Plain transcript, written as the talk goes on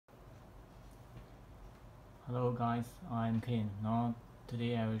Hello guys, I'm Ken. Now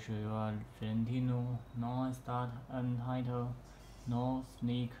today I will show you a Valentino non-start untitled no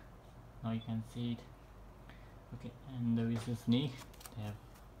sneak. Now you can see it. Okay, and with the sneak they have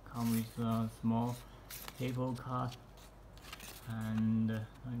come with a small paper card, and you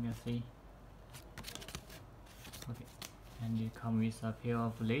can see. Okay, and it comes with a pair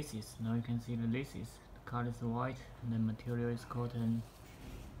of laces. Now you can see the laces. The card is white and the material is cotton.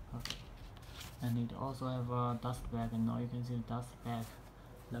 Okay. And it also have a dust bag, and now you can see the dust bag.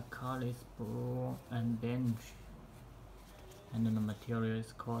 The color is blue and beige, and then the material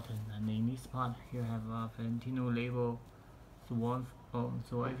is cotton. And in this part here have a Valentino label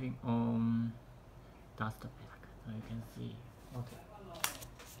surviving on dust bag. Now you can see. Okay.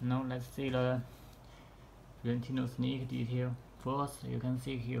 Now let's see the Valentino sneak detail. First, you can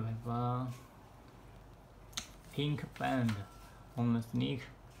see here have a pink band on the sneak,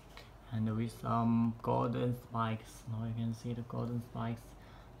 and with some golden spikes. Now you can see the golden spikes.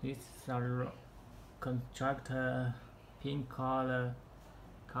 This is a constructor pink color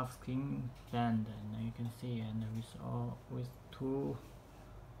calfskin band, and you can see, and with two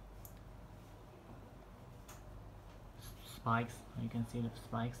spikes. You can see the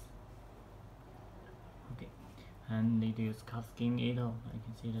spikes. Okay, and it is calfskin needle. You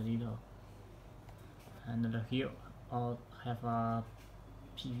can see the needle, and the heel all have a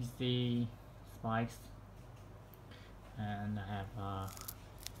PVC spikes, and I have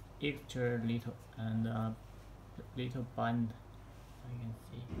extra little and little band. You can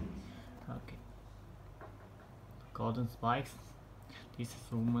see. Okay, golden spikes. This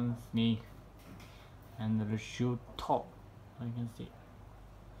is woman's knee, and the shoe top. You can see,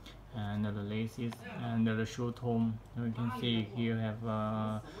 and the laces and the shoe tone. You can see here have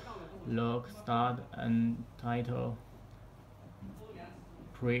Rockstud and Untitled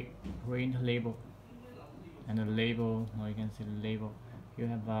print label, and the label. Now you can see the label. You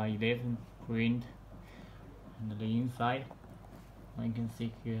have 11 print, and the inside. Now you can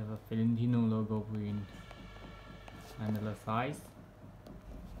see you have a Valentino logo print, and the size.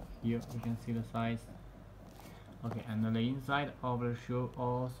 Here you can see the size. Okay, and the inside of the shoe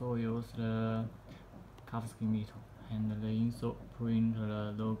also use the calfskin needle, and the insole print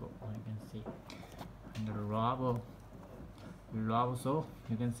the logo. You can see, and the rubber sole.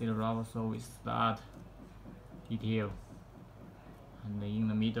 You can see the rubber sole with stud detail, and in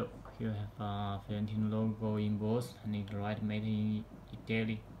the middle you have a Valentino logo embossed, and in the right made in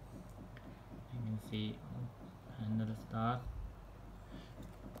Italy. You can see, and the stud.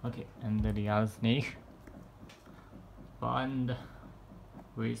 Okay, and the other snake band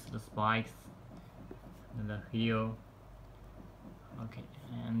with the spikes and the heel. Okay,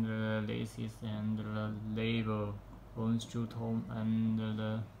 and the laces and the label on shoe tone, and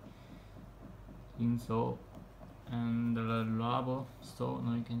the insole and the rubber sole.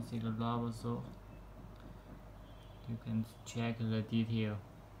 Now you can see the rubber sole. You can check the detail.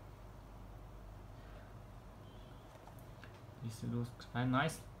 This looks quite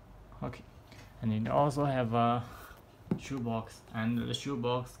nice. Okay, and it also have a shoebox, and the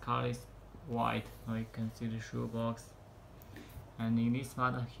shoebox color is white. Now you can see the shoebox, and in this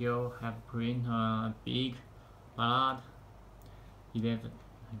part here have print big blood 11.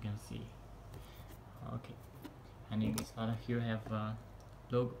 You can see. Okay, and in this part here have a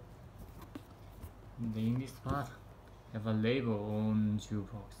logo, and in this part have a label on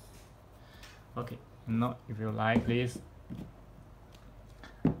shoebox. Okay, now if you like this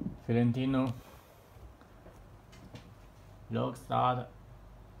Valentino Rockstud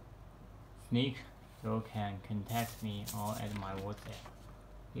sneak, you can contact me or at my WhatsApp.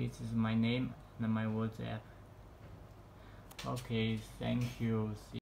 This is my name and my WhatsApp. Okay, thank you.